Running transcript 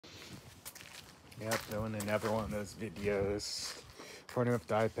Yep, doing another one of those videos. Recording with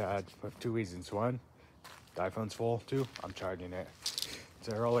the iPad for two reasons. One, the iPhone's full. Two, I'm charging it. It's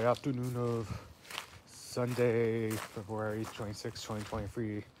the early afternoon of Sunday, February 26,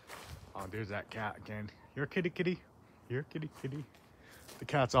 2023. Oh, there's that cat again. You're a kitty kitty. You're a kitty kitty. The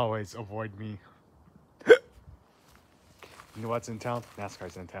cats always avoid me. You know what's in town?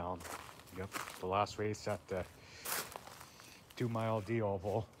 NASCAR's in town. Yep, the last race at the 2-mile D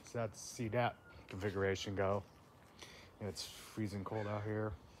Oval. So let's see that configuration go. It's freezing cold out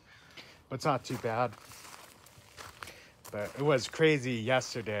here, but it's not too bad. But it was crazy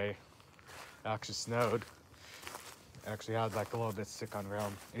yesterday. It actually snowed. Actually had like a little bit sick on the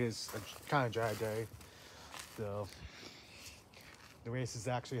ground. It is a kind of dry day, so the race is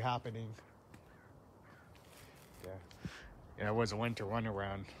actually happening. Yeah, it was a winter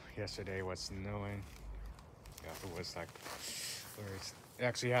runaround. Yesterday it was snowing. Yeah, it was like, it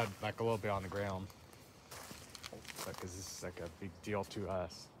actually had like a little bit on the ground. Because this is like a big deal to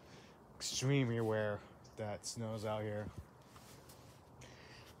us. Extremely rare that snows out here.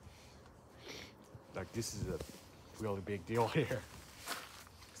 Like, this is a really big deal here.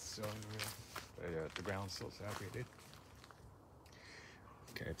 So unreal. But the ground's still saturated.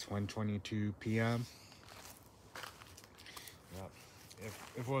 Okay, it's 1:22 p.m. Yep.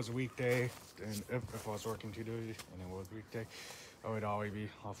 If it was a weekday, and if I was working 2 days and it was a weekday, I would always be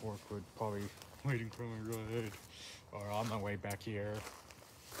off work, would probably waiting for my ride or on my way back here.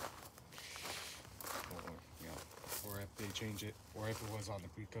 Or if they change it, or if it was on the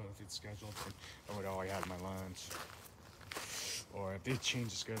pre-COVID schedule, then I would always have my lunch. Or if they change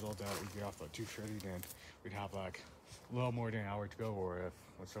the schedule that we'd be off at 2:30, then we'd have like a little more than an hour to go. Or if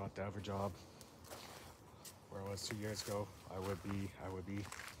we still at the other job, where it was 2 years ago, I would be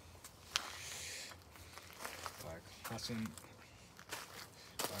like less than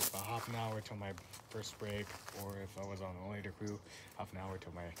like about half an hour till my first break, or if I was on a later crew, half an hour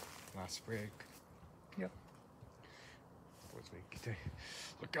till my last break. Yep.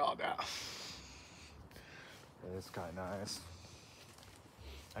 Look at all that. It's kind of nice.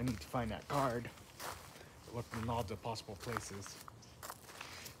 I need to find that card. I looked in all the possible places.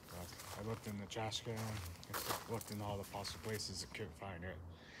 I looked in the trash can. I looked in all the possible places and couldn't find it.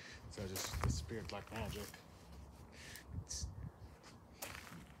 So it just disappeared like magic. It's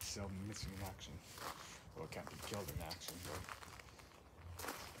still missing in action. Well, it can't be killed in action, but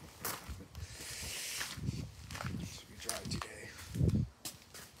it should be dry today.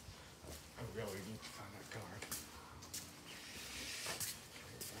 I really need to find that card.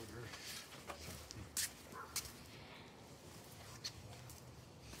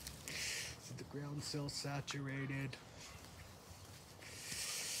 So the ground's still saturated.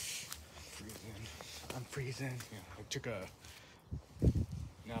 I'm freezing. Yeah, I took a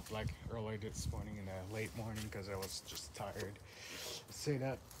nap like early this morning in the late morning because I was just tired. I stayed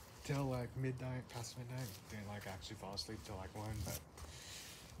up till like midnight, past midnight. Didn't like actually fall asleep till like 1, but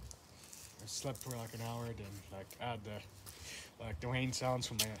I slept for like an hour. Then like add the rain sounds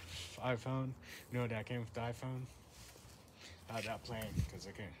from my iPhone. You know that came with the iPhone. I had that playing because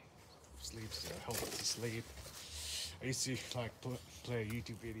I can't sleep, so help it to sleep. I used to like play a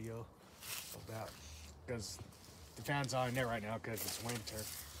YouTube video of that because the fan's on there right now because it's winter.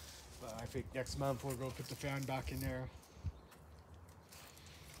 But I think next month we'll go put the fan back in there.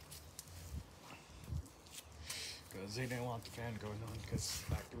 Because they didn't want the fan going on, because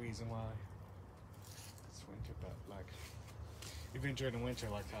like the reason why it's winter, but like even during the winter,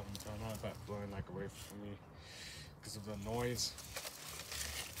 like having the fan on, but blowing like away from me because of the noise.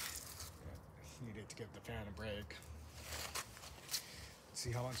 Yeah, needed to give the fan a break.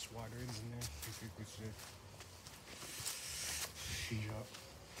 See how much water is in there. I think we should heat up.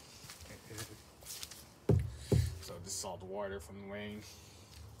 So this is all the water from the rain.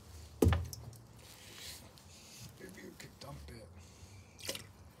 Maybe you could dump it.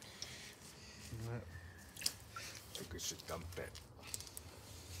 You know what? I think we should dump it.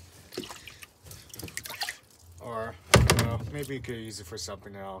 Or, I don't know, maybe you could use it for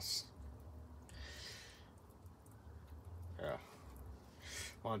something else. Yeah.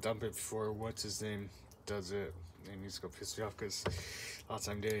 I want to dump it before what's his name does it. And he's gonna piss me off because last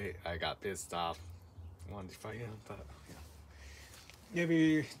time I got pissed off. I wanted to fight him, but yeah.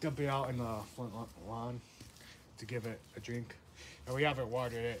 Maybe dump it out in the front lawn to give it a drink. And we haven't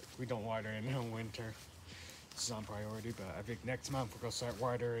watered it. We don't water it in the winter. It's not a priority, but I think next month we're gonna start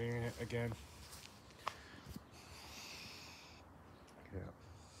watering it again. Yeah.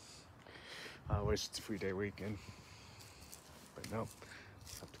 I wish it's a 3-day weekend, but nope.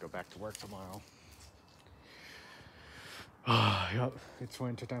 Have to go back to work tomorrow. Yep, it's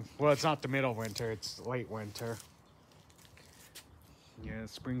winter time. Well, it's not the middle winter, it's late winter. Yeah,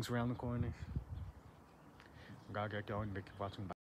 spring's around the corner. Gotta get going. Thank you for watching. Bye.